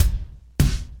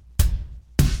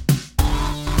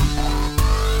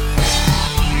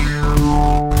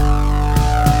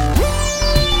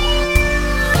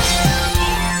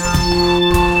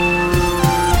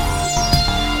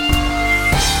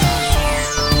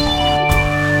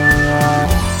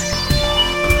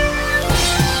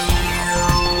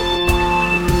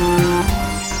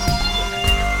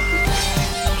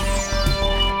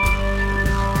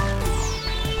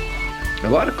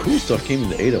cool stuff came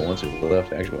into Ada once it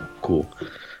left. Actually, cool.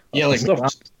 Yeah, like stuff.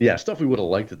 McDonald's. Yeah, stuff we would have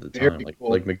liked at the Very time, like cool.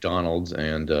 like McDonald's,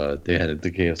 and they had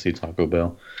the KFC, Taco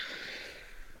Bell.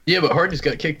 Yeah, but Hardee's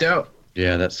got kicked out.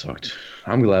 Yeah, that sucked.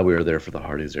 I'm glad we were there for the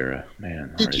Hardee's era,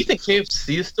 man. Do you think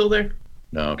KFC is still there?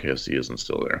 No, KFC isn't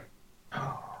still there.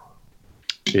 Oh,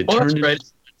 It that's turned, right.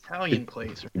 It's an Italian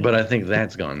place. Right? but I think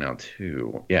that's gone now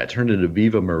too. Yeah, it turned into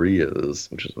Viva Maria's,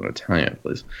 which is an Italian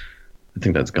place. I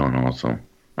think that's gone also.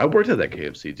 I worked at that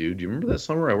KFC, dude. Do you remember that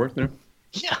summer I worked there?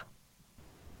 Yeah.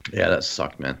 Yeah, that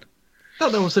sucked, man. I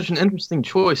thought that was such an interesting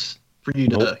choice for you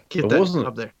to Nope. get It that wasn't.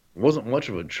 job there. It wasn't much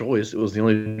of a choice. It was the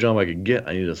only job I could get.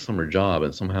 I needed a summer job,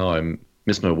 and somehow I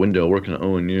missed my window working at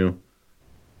ONU.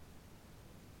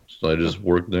 So I just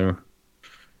worked there.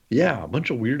 Yeah, a bunch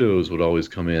of weirdos would always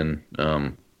come in.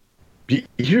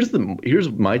 Here's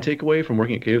my takeaway from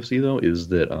working at KFC though is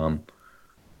that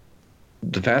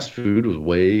the fast food was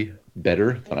way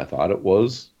better than I thought it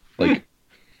was. Like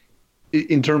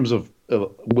in terms of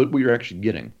what we were actually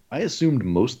getting. I assumed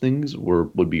most things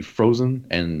would be frozen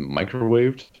and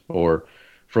microwaved or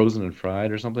frozen and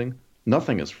fried or something.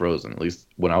 Nothing is frozen, at least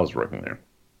when I was working there.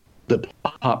 The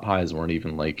pot pies weren't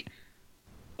even like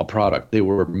a product. They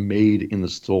were made in the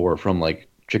store from like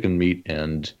chicken meat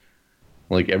and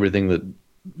like everything that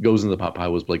goes in the pot pie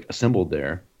was like assembled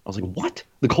there. I was like, what?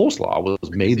 The coleslaw was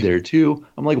made there too.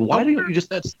 I'm like, why don't you just...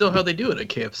 That's still how they do it at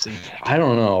KFC. I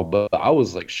don't know, but I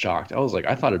was like shocked. I was like,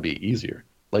 I thought it'd be easier.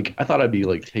 Like, I thought I'd be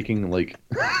like taking like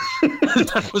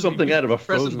something out of a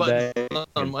frozen bag.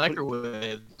 On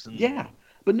microwaves. And... Yeah,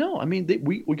 but no, I mean,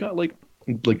 we got like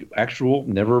actual,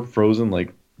 never frozen,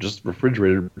 like just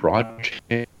refrigerated raw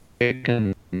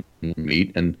chicken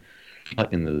meat and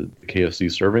in the KFC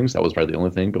servings. That was probably the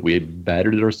only thing, but we had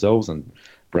battered it ourselves and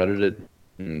breaded it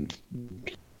and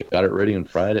got it ready and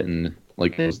fried it, and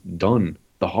like it was done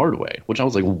the hard way. Which I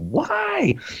was like,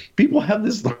 why? People have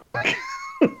this. Well,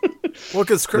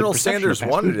 because Colonel perception of Sanders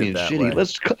fast wanted food being it that shitty.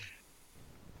 way.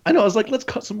 I know. I was like, let's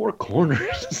cut some more corners.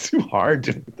 It's too hard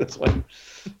to this way.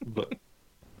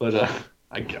 But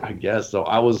I guess so.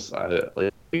 I was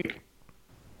like,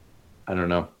 I don't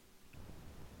know.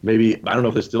 Maybe I don't know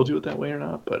if they still do it that way or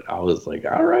not. But I was like,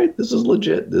 all right, this is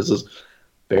legit. This is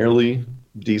fairly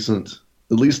decent.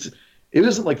 At least it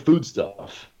isn't like food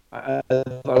stuff. I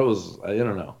thought it was. I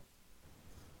don't know.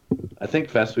 I think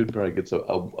fast food probably gets a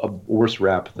worse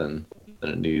rap than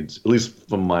it needs, at least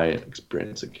from my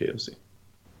experience at KFC.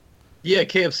 Yeah,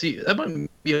 KFC. That might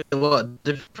be a lot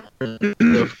different than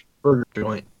the burger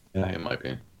joint. Yeah, it might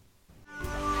be.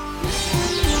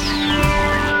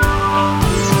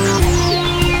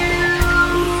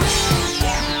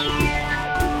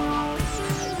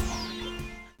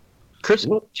 Chris,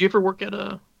 did you ever work at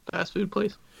a fast food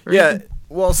place? Yeah.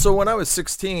 Well, so when I was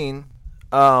 16,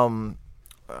 started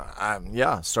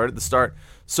the start.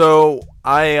 So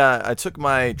I took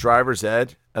my driver's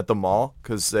ed at the mall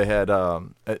because they had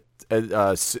at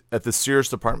the Sears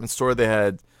department store they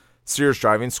had Sears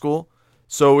driving school.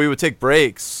 So we would take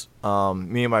breaks.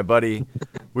 Me and my buddy,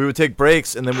 we would take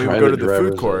breaks and then we would go to the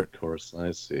food court. Of course,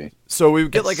 I see. So we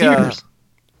would get Sears.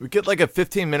 we get like a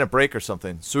 15-minute break or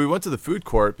something. So we went to the food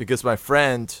court because my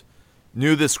friend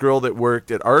knew this girl that worked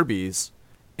at Arby's,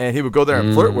 and he would go there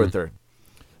and flirt with her.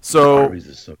 So Arby's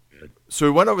is so good. So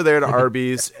we went over there to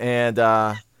Arby's, and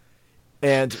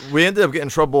we ended up getting in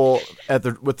trouble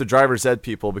with the driver's ed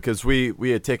people because we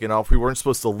had taken off. We weren't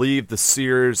supposed to leave the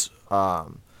Sears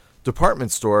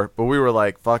department store, but we were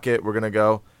like, fuck it, we're going to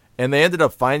go. And they ended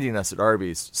up finding us at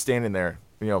Arby's, standing there,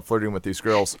 flirting with these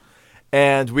girls.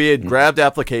 And we had grabbed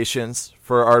applications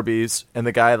for Arby's, and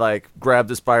the guy like grabbed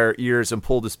us by our ears and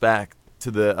pulled us back to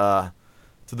the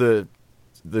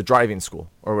driving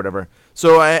school or whatever.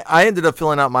 So I ended up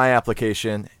filling out my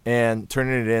application and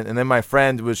turning it in, and then my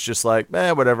friend was just like,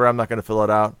 whatever, I'm not going to fill it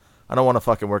out. I don't want to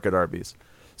fucking work at Arby's.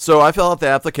 So I filled out the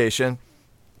application,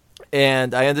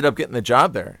 and I ended up getting the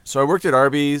job there. So I worked at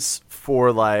Arby's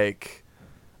for like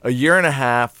a year and a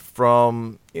half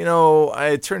from, I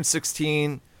had turned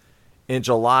 16 in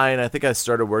July, and I think I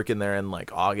started working there in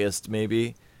like August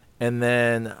maybe. And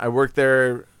then I worked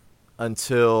there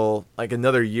until like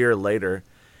another year later.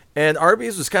 And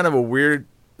Arby's was kind of a weird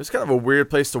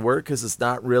place to work because it's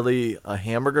not really a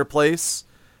hamburger place,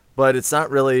 but it's not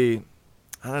really,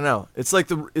 I don't know. It's like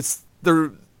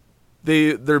their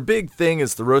big thing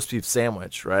is the roast beef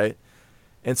sandwich, right?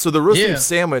 And so the roast beef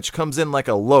sandwich comes in like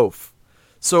a loaf.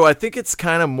 So I think it's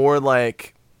kind of more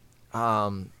like,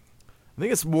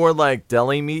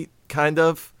 deli meat kind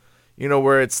of,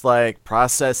 where it's like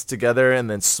processed together and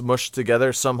then smushed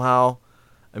together somehow.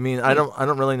 I mean, I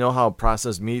don't really know how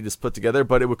processed meat is put together,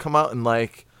 but it would come out in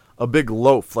like a big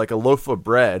loaf, like a loaf of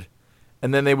bread,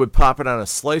 and then they would pop it on a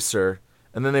slicer,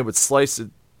 and then they would slice it,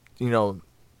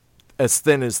 as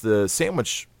thin as the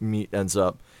sandwich meat ends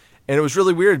up. And it was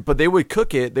really weird, but they would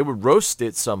cook it, they would roast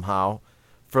it somehow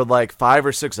for like 5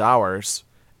 or 6 hours,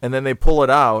 and then they pull it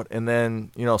out and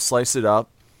then, slice it up.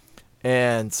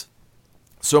 And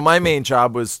so my main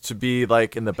job was to be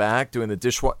like in the back doing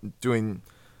doing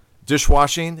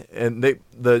dishwashing, and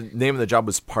the name of the job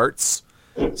was parts.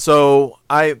 So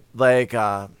I like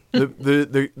the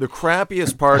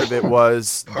crappiest part of it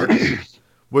was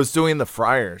doing the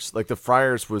fryers. Like the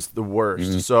fryers was the worst.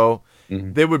 Mm-hmm. So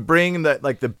they would bring that,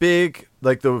 like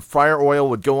the fryer oil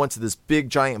would go into this big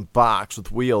giant box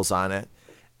with wheels on it,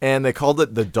 and they called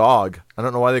it the dog. I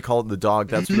don't know why they called it the dog.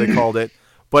 That's what they called it.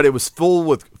 But it was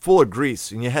full of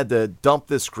grease, and you had to dump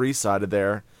this grease out of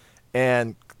there,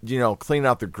 and clean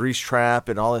out the grease trap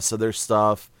and all this other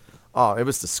stuff. Oh, it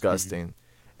was disgusting.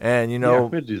 And yeah,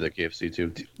 we had to do that KFC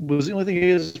too. Was the only thing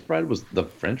you guys fried was the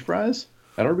French fries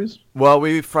at Arby's? Well,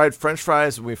 we fried French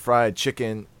fries and we fried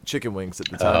chicken wings at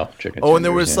the time. And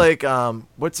there was like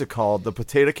what's it called? The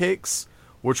potato cakes,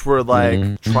 which were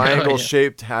like triangle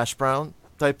shaped hash brown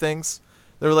type things.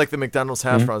 They were like the McDonald's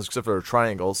hash browns, except for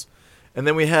triangles. And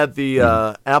then we had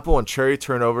the apple and cherry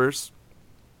turnovers.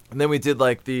 And then we did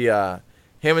like the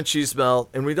ham and cheese melt.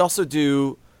 And we'd also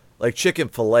do like chicken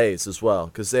fillets as well,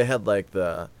 because they had like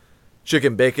the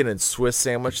chicken bacon and Swiss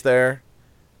sandwich there.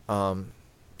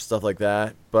 Stuff like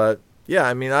that. But yeah,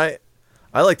 I mean, I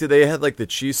liked it. They had like the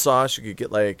cheese sauce. You could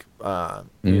get like,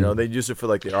 they'd use it for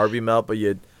like the Arby melt, but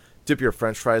you'd dip your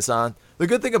French fries on. The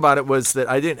good thing about it was that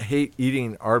I didn't hate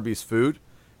eating Arby's food,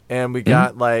 and we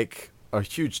got like a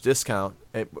huge discount.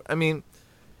 I mean,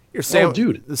 the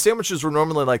sandwiches were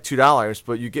normally like $2,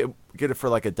 but you get it for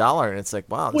like $1, and it's like,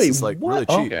 wow, this is like really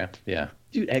cheap. Okay, yeah,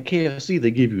 dude. At KFC,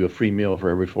 they give you a free meal for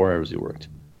every 4 hours you worked.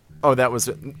 Oh,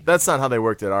 that's not how they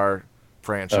worked at our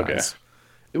franchise. Okay.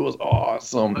 It was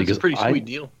awesome because a pretty sweet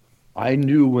deal. I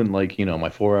knew when my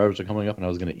 4 hours were coming up and I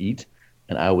was going to eat,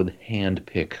 and I would hand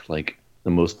pick like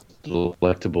the most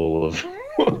delectable of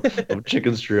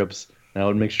chicken strips. And I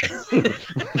would make sure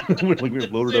we were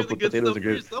loaded up with potatoes and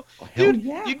gravy. Dude,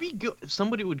 you'd be good.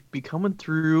 Somebody would be coming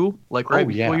through like right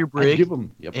before your break,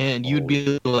 and you'd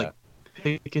be like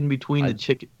picking between the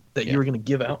chicken that you were going to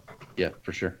give out. Yeah,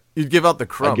 for sure. You'd give out the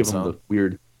crumbs. I'd give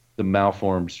them the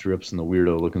malformed strips and the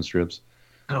weirdo looking strips.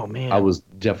 Oh man, I was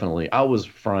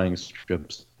frying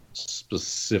strips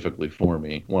specifically for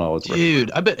me when I was dude.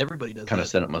 I bet everybody does. Kind of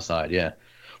set them aside, yeah.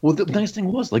 Well, the nice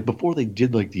thing was like before they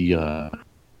did like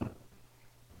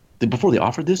before they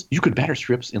offered this, you could batter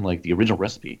strips in like the original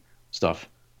recipe stuff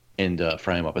and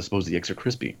fry them up as opposed to the extra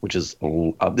crispy, which is I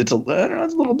don't know, it's a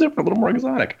little different, a little more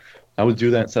exotic. I would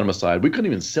do that and set them aside. We couldn't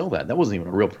even sell that. That wasn't even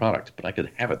a real product, but I could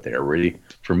have it there ready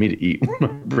for me to eat when my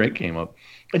break came up.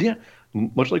 And yeah,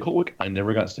 much like Holwick, I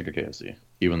never got sick of KFC,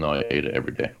 even though I ate it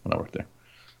every day when I worked there.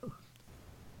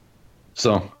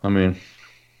 So, I mean...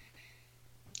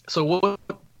 So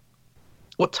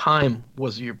what time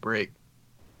was your break?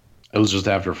 It was just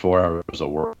after 4 hours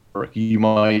of work. They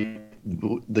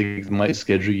might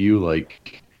schedule you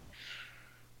like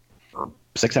for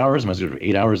 6 hours. They might schedule for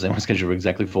 8 hours. They might schedule for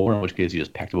exactly 4, in which case you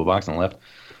just packed up a box and left.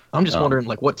 I'm just wondering,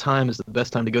 like, what time is the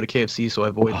best time to go to KFC so I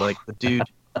avoid like the dude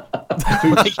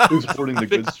who's hoarding the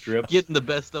good strips, getting the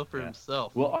best stuff for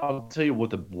himself. Well, I'll tell you what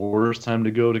the worst time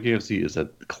to go to KFC is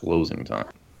at closing time.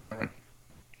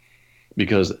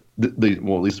 Because at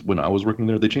least when I was working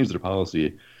there, they changed their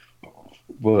policy.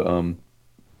 But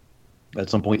at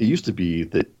some point, it used to be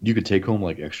that you could take home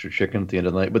like extra chicken at the end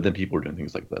of the night, but then people were doing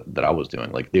things like that I was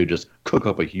doing. Like they would just cook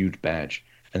up a huge batch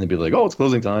and they'd be like, "Oh, it's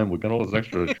closing time. We got all this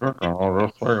extra chicken.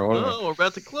 Oh, we're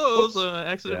about to close. I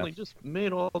accidentally just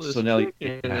made all this." So now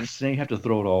chicken. So you have to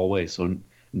throw it all away. So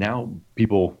now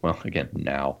people, well, again,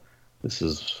 now this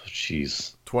is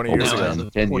 20 years ago,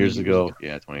 10 years ago,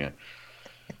 yeah, 20.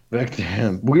 Back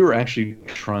then, we were actually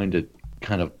trying to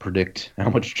kind of predict how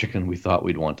much chicken we thought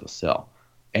we'd want to sell.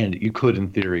 And you could, in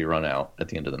theory, run out at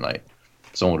the end of the night.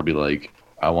 Someone would be like,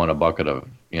 I want a bucket of,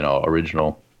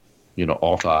 original,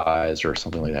 all thighs or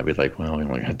something like that. We'd like, well, we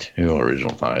only got 2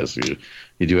 original thighs.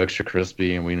 You do extra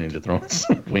crispy and we need to throw in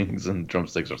some wings and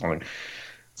drumsticks or something.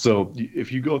 So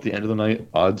if you go at the end of the night,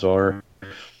 odds are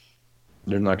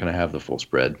they're not going to have the full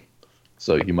spread.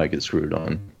 So you might get screwed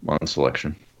on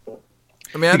selection.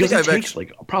 I mean, because it takes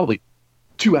like probably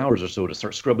 2 hours or so to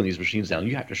start scrubbing these machines down.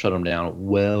 You have to shut them down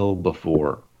well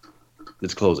before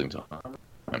it's closing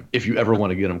time, if you ever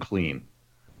want to get them clean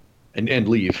and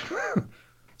leave.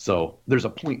 So there's a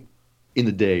point in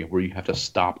the day where you have to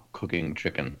stop cooking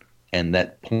chicken and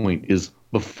that point is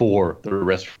before the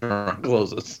restaurant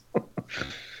closes.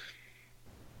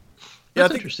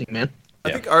 That's interesting, man.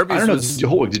 I think Arby's I don't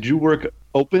know. Did you work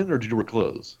open or did you work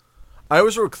closed? I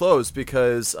always worked closed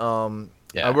because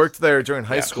I worked there during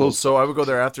high school, so I would go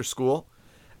there after school.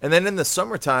 And then in the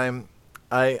summertime,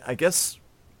 I guess,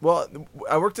 well,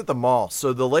 I worked at the mall.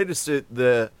 So the latest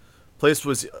the place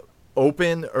was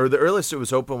open, or the earliest it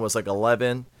was open was like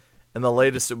 11, and the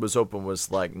latest it was open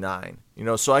was like 9. You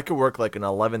know, so I could work like an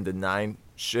 11 to 9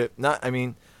 shift. Not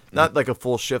like a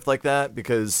full shift like that,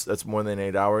 because that's more than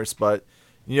 8 hours. But,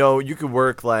 you know, you could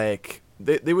work like,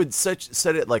 they would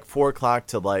set it like 4 o'clock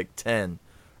to like 10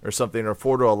 or something, or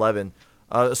 4 to 11.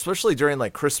 Especially during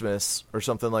like Christmas or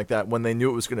something like that, when they knew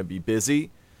it was going to be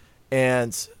busy.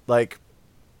 And like,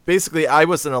 basically I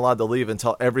wasn't allowed to leave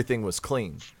until everything was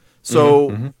clean.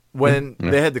 So when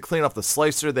they had to clean off the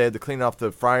slicer, they had to clean off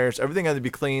the fryers, everything had to be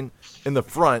clean in the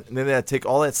front, and then they had to take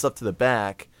all that stuff to the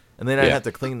back, and then I had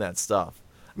to clean that stuff.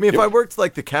 I mean, if I worked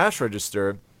like the cash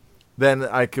register, then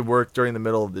I could work during the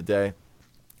middle of the day.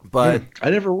 But I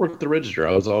never worked the register.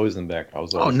 I was always in back.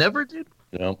 Never did?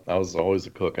 You know, I was always a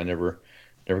cook. I never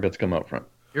got to come out front.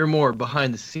 You're more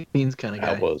behind the scenes kind of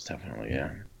guy. I was, definitely,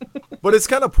 yeah. But it's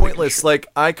kind of pointless. Like,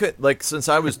 I could, like, since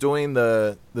I was doing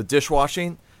the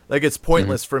dishwashing, like, it's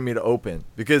pointless for me to open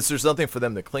because there's nothing for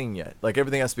them to clean yet. Like,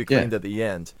 everything has to be cleaned at the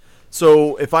end.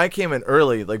 So if I came in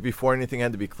early, like before anything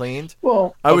had to be cleaned,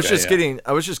 I was just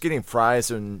getting fries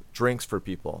and drinks for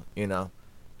people, you know.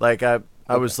 Like I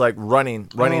was like running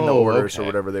the orders or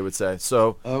whatever they would say.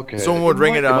 So someone would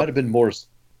ring it up. It might have been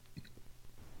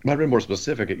more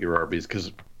specific at your Arby's,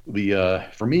 because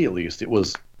for me at least, it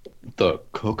was the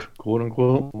cook, quote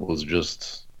unquote, was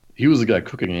just, he was the guy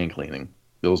cooking and cleaning.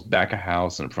 It was back of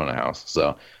house and front of house.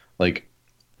 So like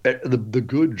the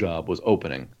good job was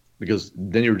opening, because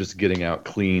then you were just getting out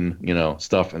clean, you know,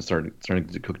 stuff and starting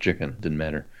to cook chicken. Didn't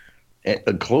matter.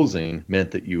 And closing meant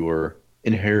that you were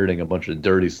inheriting a bunch of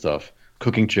dirty stuff,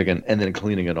 cooking chicken, and then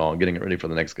cleaning it all and getting it ready for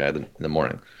the next guy in the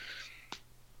morning.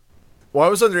 Well, I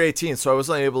was under 18, so I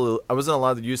wasn't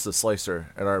allowed to use the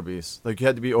slicer at Arby's. Like, you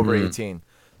had to be over 18.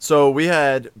 So we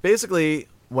had, basically,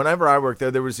 whenever I worked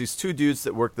there was these 2 dudes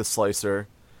that worked the slicer,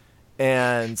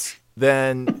 and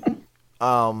then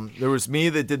there was me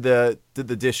that did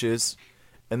the dishes,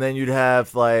 and then you'd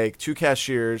have like 2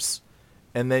 cashiers,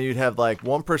 and then you'd have like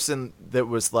 1 person that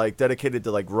was like dedicated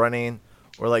to like running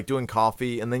or like doing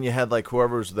coffee, and then you had like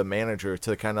whoever was the manager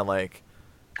to kind of like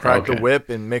crack the whip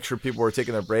and make sure people were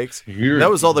taking their breaks. That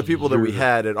was all the people that we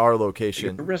had at our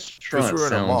location. The restaurant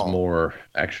sounds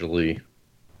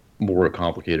more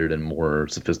complicated and more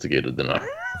sophisticated than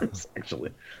ours.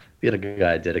 Actually, we had a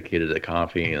guy dedicated to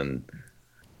coffee, and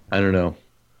I don't know.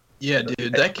 Yeah,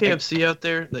 dude, that KFC out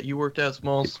there that you worked at,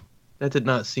 Smalls, that did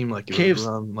not seem like it was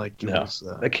run like it was.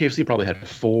 That KFC probably had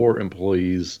 4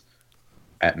 employees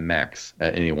at max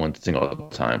at any one single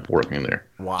time working there.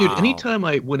 Wow. Dude, anytime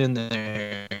I went in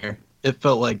there, it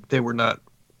felt like they were not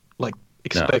like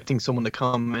expecting someone to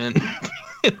come in.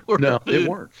 No, they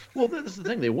weren't. Well, that's the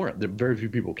thing. They weren't. Very few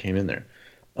people came in there.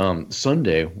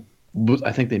 Sunday,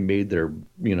 I think they made their,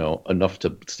 you know, enough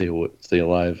to stay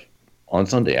alive on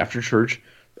Sunday after church.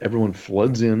 Everyone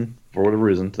floods in for whatever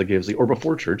reason to the KFC, or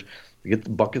before church. They get the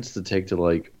buckets to take to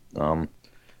like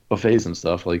buffets and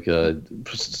stuff, like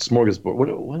smorgasbord.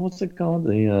 What's it called?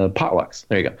 The potlucks.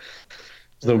 There you go.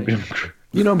 So,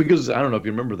 you know, because I don't know if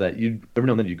you remember that, every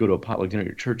now and then you go to a potluck dinner at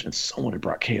your church and someone had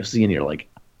brought KFC and you're like,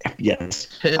 yes,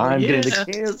 I'm getting the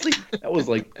KFC. That was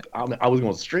like, I was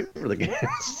going straight for the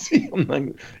KFC. I'm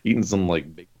like eating some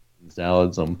like bacon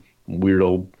salad, some weird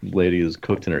old lady is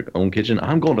cooked in her own kitchen.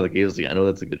 I'm going to the KFC. I know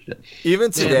that's a good shit.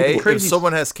 Even today, if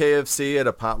someone has KFC at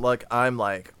a potluck, I'm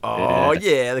like, oh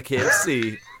yeah, the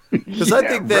KFC. Because I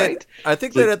think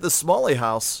that at the Smalley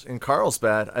House in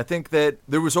Carlsbad, I think that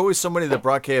there was always somebody that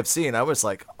brought KFC, and I was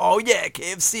like, oh yeah,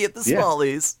 KFC at the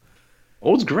Smalleys.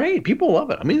 Oh, it's great. People love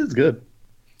it. I mean, it's good.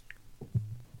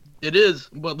 It is.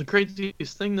 Well, the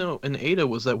craziest thing though in Ada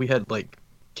was that we had like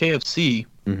KFC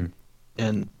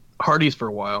and Hardee's for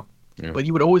a while, but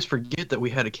you would always forget that we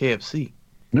had a KFC.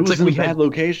 It was like a bad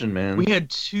location, man. We had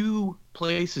 2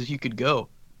 places you could go.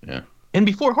 Yeah. And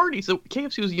before Hardee's,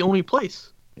 KFC was the only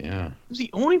place. Yeah. It was the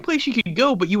only place you could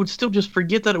go, but you would still just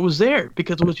forget that it was there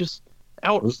because it was just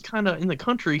out kind of in the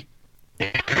country.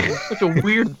 It was such a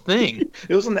weird thing.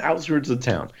 It was on the outskirts of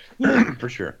town, for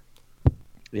sure.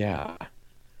 Yeah.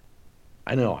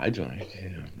 I know.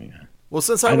 Well,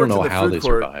 since I worked in the food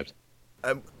court, survived.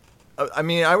 I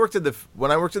mean,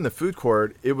 when I worked in the food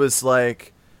court, it was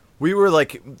like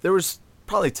there was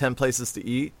probably 10 places to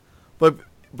eat, but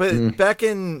back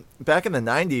in the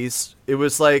 90s, it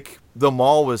was like the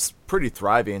mall was pretty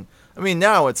thriving. I mean,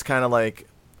 now it's kind of like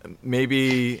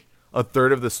maybe a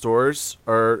third of the stores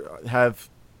have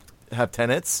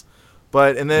tenants.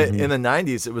 But in the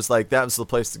 90s, it was like that was the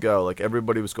place to go. Like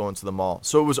everybody was going to the mall,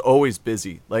 so it was always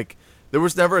busy. Like there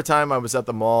was never a time I was at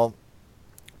the mall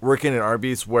working at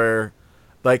Arby's where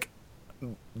like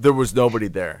there was nobody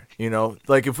there. You know,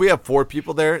 like if we have 4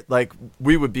 people there, like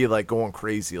we would be like going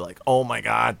crazy. Like, oh my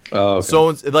god. Oh, okay.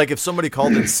 So like if somebody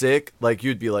called in sick, like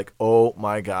you'd be like, oh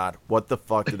my god, what the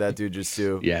fuck did that dude just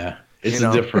do? Yeah. It's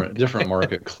a different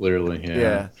market, clearly.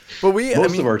 Yeah. But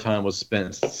most of our time was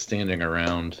spent standing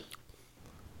around.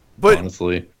 But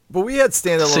honestly, we had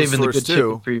standalone saving stores the good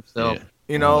too. For yourself. Yeah.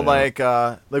 You know, like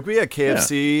we had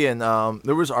KFC and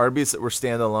there was Arby's that were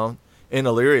standalone in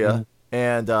Elyria,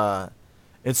 and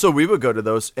so we would go to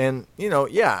those. And you know,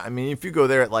 I mean, if you go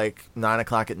there at like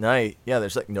 9:00 at night,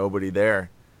 there's like nobody there.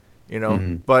 You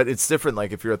know, but it's different.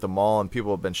 Like if you're at the mall and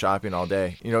people have been shopping all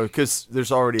day, you know, because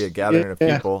there's already a gathering of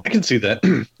people. I can see that.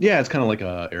 Yeah, it's kind of like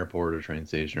a airport or train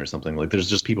station or something. Like there's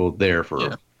just people there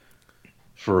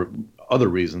for other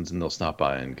reasons, and they'll stop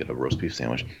by and get a roast beef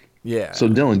sandwich. Yeah. So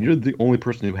Dylan, you're the only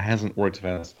person who hasn't worked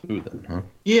fast food, then, huh?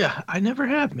 Yeah, I never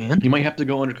have, man. You might have to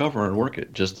go undercover and work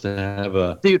it just to have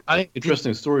a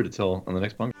interesting story to tell on the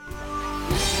next podcast.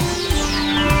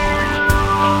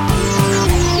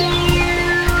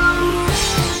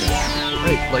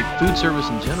 Right, like food service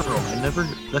in general.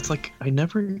 I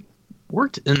never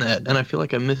worked in that, and I feel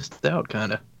like I missed out,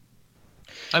 kind of.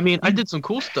 I mean, I did some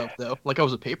cool stuff though. Like I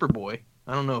was a paper boy.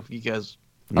 I don't know if you guys.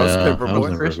 I was a paper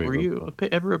boy. Chris, were you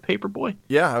ever a paper boy?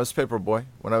 Yeah, I was a paper boy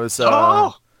when I was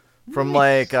from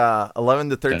like 11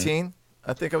 to 13. Okay.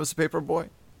 I think I was a paper boy.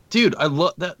 Dude, I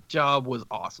love that job. Was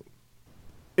awesome.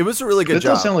 It was a really good job. That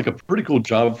does sound like a pretty cool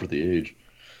job for the age.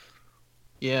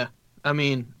 Yeah, I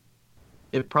mean,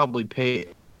 it probably paid.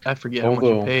 I forget how much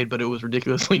it paid, but it was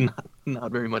ridiculously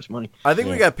not very much money. I think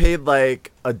we got paid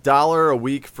like $1 a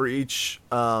week for each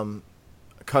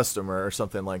customer or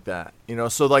something like that. You know,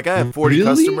 so like I have 40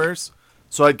 customers,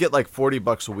 so I'd get like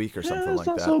 $40 a week or something like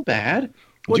that. That's not so bad.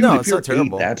 Well, dude, no, it's not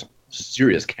terrible. That's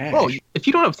serious cash. Well, if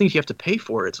you don't have things you have to pay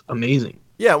for, it's amazing.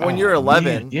 Yeah, when you're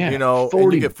 11, you know,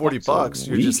 and you get $40,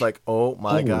 you're just like, oh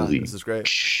my god, this is great.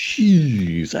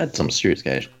 Jeez, that's some serious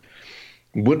cash.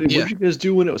 What did you guys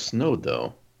do when it was snowed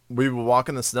though? We would walk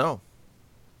in the snow.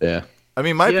 Yeah. I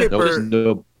mean, my paper.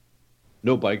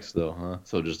 No bikes though, huh?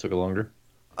 So it just took longer.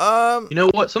 You know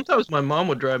what? Sometimes my mom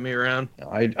would drive me around.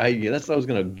 That's what I was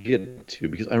gonna get to,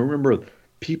 because I remember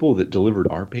people that delivered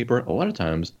our paper. A lot of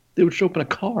times they would show up in a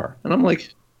car, and I'm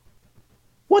like,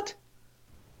 what?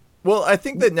 Well, I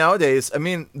think that nowadays, I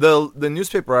mean, the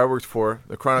newspaper I worked for,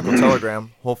 the Chronicle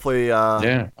Telegram, hopefully...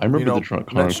 I remember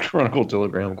the Chronicle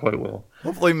Telegram quite well.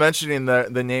 Hopefully mentioning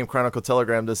the name Chronicle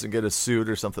Telegram doesn't get us sued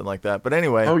or something like that. But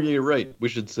anyway... Oh, yeah, you're right. We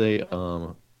should say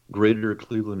Greater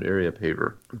Cleveland Area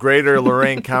Paper. Greater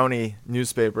Lorain County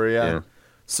Newspaper, yeah.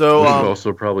 So we should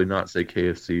also probably not say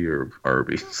KFC or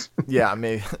Arby's. Yeah,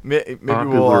 maybe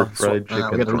Popular fried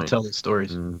chicken. We got to retell the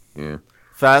stories. Yeah.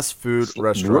 Fast food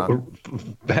restaurant.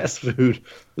 Fast food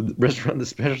restaurant that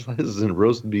specializes in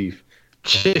roast beef.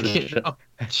 Chicken.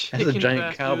 Has a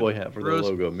giant cowboy hat for the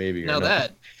logo, maybe. Now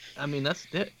that's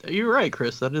it. You're right,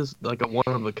 Chris. That is like a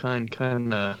one-of-a-kind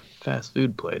kind of fast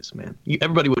food place, man.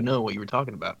 Everybody would know what you were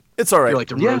talking about. It's all right.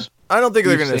 Like roast. I don't think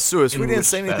they're going to sue us. We didn't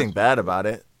say anything bad about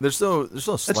it. There's no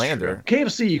slander.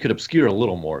 KFC, you could obscure a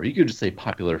little more. You could just say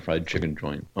popular fried chicken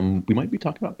joint. We might be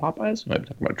talking about Popeyes. We might be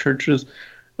talking about churches.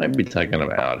 Might be talking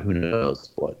about who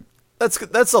knows what.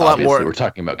 That's a lot more. We're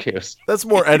talking about KFC. That's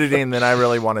more editing than I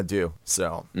really want to do.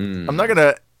 So I'm not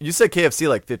gonna. You said KFC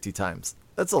like 50 times.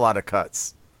 That's a lot of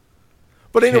cuts.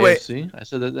 But anyway, KFC. I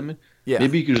said that.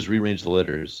 Maybe you could just rearrange the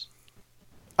letters.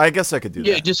 I guess I could do that.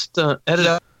 Yeah, just edit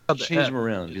out. Change them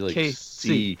around. Be like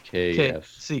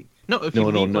CKF. No, if you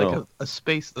leave like a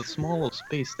space, a small little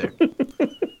space there.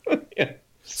 Yeah.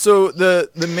 So the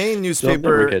main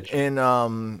newspaper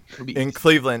in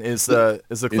Cleveland is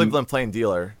the Cleveland Plain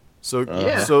Dealer. So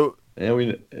So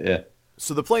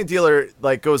the Plain Dealer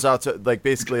like goes out to like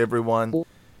basically everyone.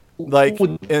 Like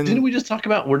didn't we just talk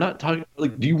about we're not talking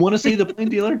like do you want to say the Plain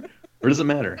Dealer? Or does it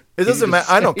matter? It doesn't matter.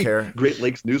 I don't care. Great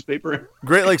Lakes newspaper.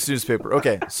 Great Lakes newspaper.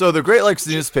 Okay, so the Great Lakes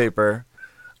newspaper,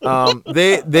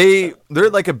 they're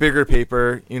like a bigger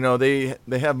paper. You know, they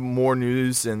have more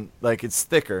news and like it's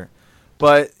thicker.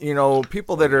 But you know,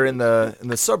 people that are in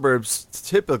the suburbs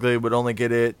typically would only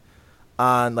get it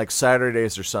on like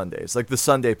Saturdays or Sundays. Like the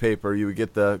Sunday paper, you would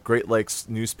get the Great Lakes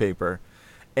newspaper,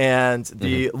 and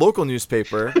the local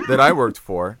newspaper that I worked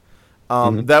for.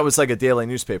 That was like a daily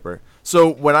newspaper. So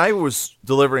when I was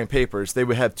delivering papers, they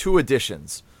would have two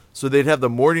editions. So they'd have the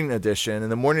morning edition,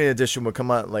 and the morning edition would come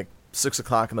out like 6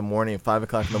 o'clock in the morning, 5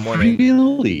 o'clock in the morning.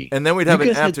 Really? And then we'd have you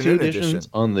an guys had afternoon two editions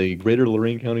edition. on the Greater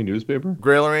Lorain County newspaper?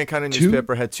 Greater Lorain County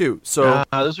newspaper had 2. So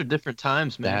those are different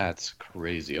times, man. That's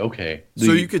crazy. Okay.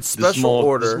 So you could special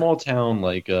order. The small town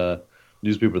like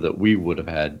newspaper that we would have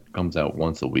had comes out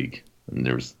once a week, and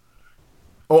there's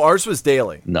ours was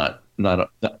daily. Not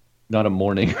a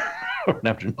morning or an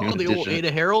afternoon Oh, the edition. old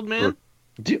Ada Herald, man.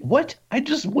 Dude, what? I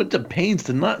just went to pains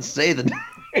to not say the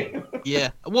name. Yeah.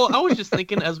 Well, I was just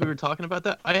thinking as we were talking about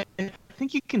that, I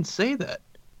think you can say that.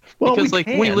 Well, because we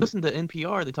when you can. listen to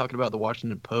NPR, they talk about the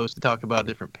Washington Post, they talk about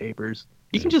different papers.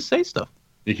 You can just say stuff.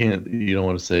 You can't. You don't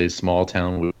want to say small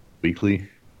town weekly.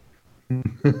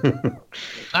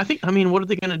 I mean, what are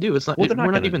they going to do? It's not. Well, they're we're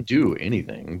not not going to even do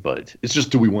anything, but it's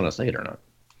just, do we want to say it or not?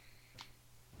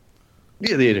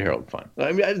 Yeah, the Ada Herald, fine.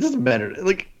 I mean, it doesn't matter.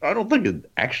 Like, I don't think it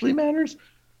actually matters.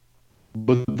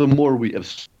 But the more we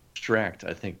abstract,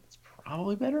 I think it's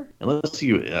probably better. Unless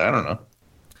you, I don't know.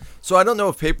 So I don't know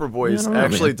if Paperboys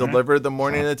actually man. delivered the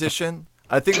morning edition.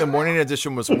 I think the morning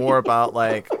edition was more about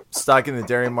like stocking the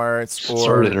dairy marts. Or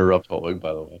Sorry to interrupt, Holwig,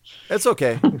 by the way. It's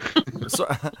okay. So,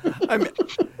 I mean,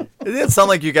 it didn't sound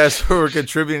like you guys were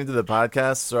contributing to the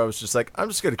podcast, so I was just like, I'm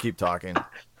just going to keep talking.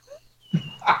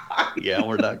 Yeah,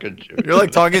 we're not good. You're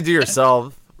like talking to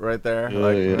yourself right there.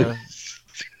 Yeah.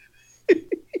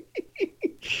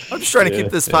 I'm just trying to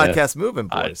keep this podcast moving,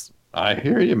 boys. I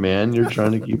hear you, man. You're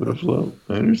trying to keep it afloat.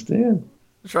 I understand.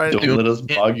 Trying Don't to let us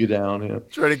bog you down. Yeah.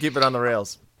 try to keep it on the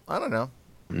rails. I don't know.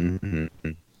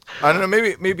 Mm-hmm. I don't know.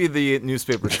 Maybe the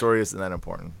newspaper story isn't that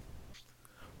important.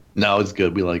 No, it's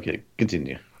good. We like it.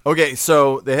 Continue. Okay,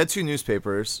 so they had 2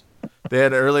 newspapers. They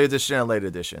had an early edition and a late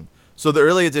edition. So the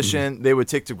early edition, they would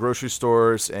take to grocery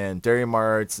stores and dairy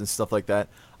marts and stuff like that.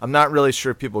 I'm not really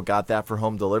sure if people got that for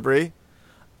home delivery.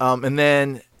 And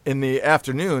then in the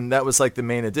afternoon, that was like the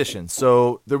main edition.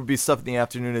 So there would be stuff in the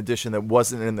afternoon edition that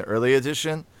wasn't in the early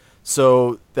edition.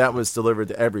 So that was delivered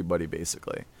to everybody,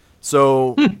 basically.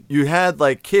 So you had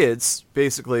like kids,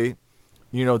 basically,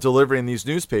 delivering these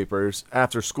newspapers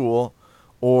after school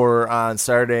or on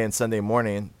Saturday and Sunday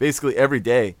morning, basically every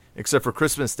day except for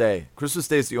Christmas Day. Christmas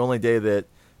Day is the only day that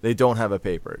they don't have a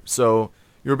paper. So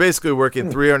you're basically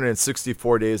working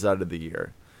 364 days out of the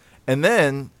year. And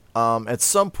then at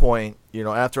some point,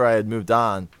 after I had moved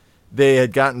on, they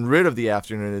had gotten rid of the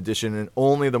afternoon edition and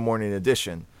only the morning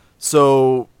edition.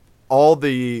 So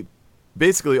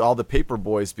basically all the paper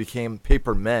boys became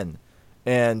paper men.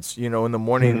 And, in the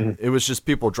morning, it was just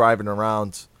people driving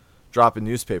around dropping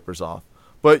newspapers off.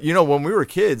 But, when we were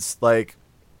kids, like,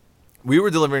 we were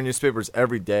delivering newspapers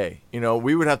every day.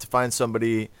 We would have to find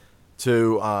somebody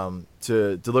to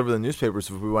deliver the newspapers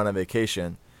if we went on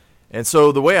vacation. And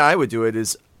so the way I would do it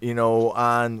is,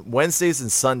 on Wednesdays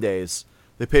and Sundays,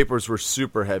 the papers were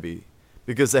super heavy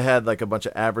because they had like a bunch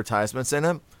of advertisements in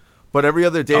them. But every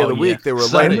other day of the week, they were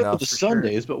light enough. The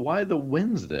Sundays, but why the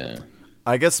Wednesday?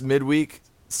 I guess midweek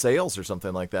sales or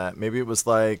something like that. Maybe it was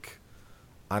like,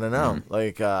 I don't know,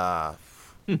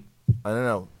 I don't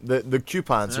know. The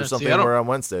coupons or something were on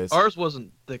Wednesdays. Ours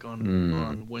wasn't thick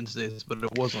on Wednesdays, but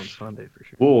it was on Sunday for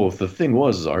sure. Well, the thing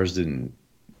was, ours didn't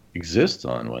exist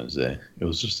on Wednesday. It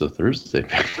was just a Thursday.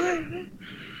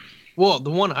 Well, the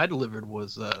one I delivered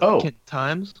was Kent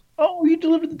Times. Oh, you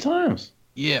delivered the Times.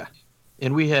 Yeah.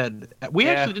 And we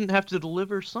actually didn't have to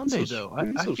deliver Sunday, though.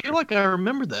 I feel like I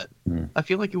remember that. I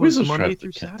feel like it was Monday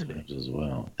through Saturday. As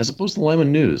well. As opposed to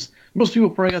Lyman News. Most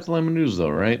people probably got the Lyman News, though,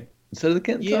 right? Instead of the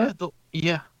Kenton Times?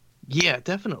 Yeah,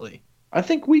 definitely. I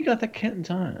think we got the Kenton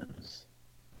Times.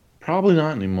 Probably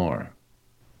not anymore.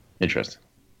 Interesting.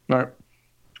 All right.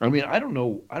 I mean, I don't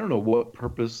know what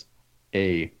purpose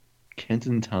a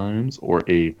Kenton Times or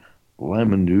a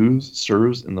Lyman News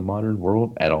serves in the modern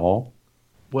world at all.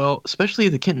 Well, especially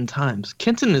the Kenton Times.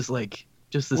 Kenton is like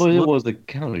just this. Well, it was the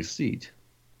county seat.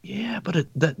 Yeah, but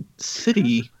that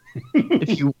city,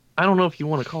 I don't know if you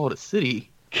want to call it a city.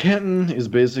 Kenton is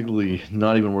basically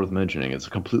not even worth mentioning. It's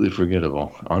completely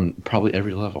forgettable on probably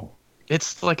every level.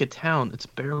 It's like a town. It's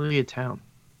barely a town.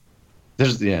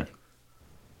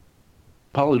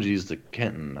 Apologies to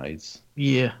Kentonites.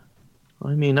 Yeah.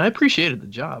 I mean, I appreciated the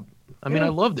job. I mean, I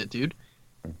loved it, dude.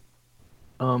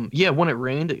 Yeah, when it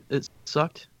rained, it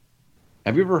sucked.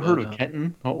 Have you ever heard of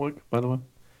Kenton, Holtwick, by the way?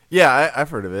 Yeah, I've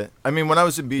heard of it. I mean, when I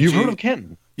was in BG... You've heard of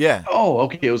Kenton? Yeah. Oh,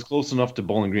 okay. It was close enough to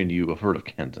Bowling Green. You have heard of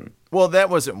Kenton. Well, that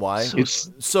wasn't why.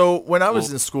 So when I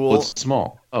was in school... It's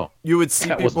small. Oh. You would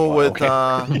see people with...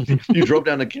 Okay. You drove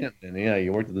down to Kenton. Yeah,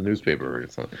 you worked at the newspaper or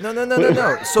something. No.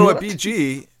 So at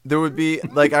BG, there would be...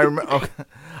 Like, I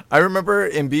remember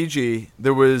in BG,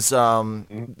 there was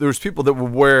people that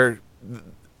would wear...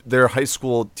 their high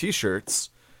school T-shirts.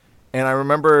 And I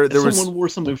remember someone wore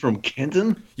something from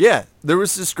Kenton? Yeah, there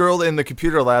was this girl in the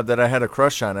computer lab that I had a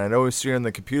crush on. I'd always see her in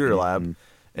the computer lab.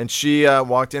 And she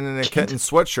walked in a Kenton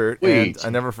sweatshirt, and I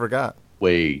never forgot.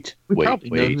 Wait.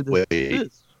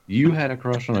 You had a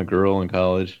crush on a girl in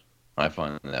college? I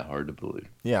find that hard to believe.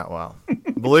 Yeah, well,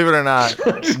 believe it or not,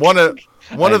 one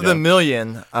of the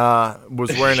million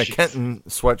was wearing a Kenton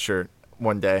sweatshirt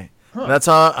one day. Huh. That's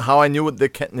how I knew the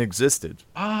Kenton existed.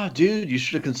 Dude, you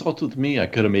should have consulted with me. I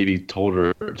could have maybe told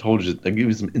you, I'd give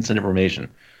you some inside information.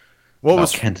 What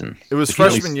was Kenton? It was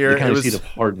freshman year. It was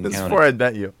before I'd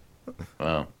met you.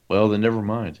 Wow. Well, then never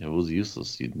mind. It was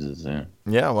useless.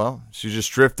 Yeah, well, she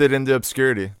just drifted into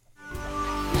obscurity.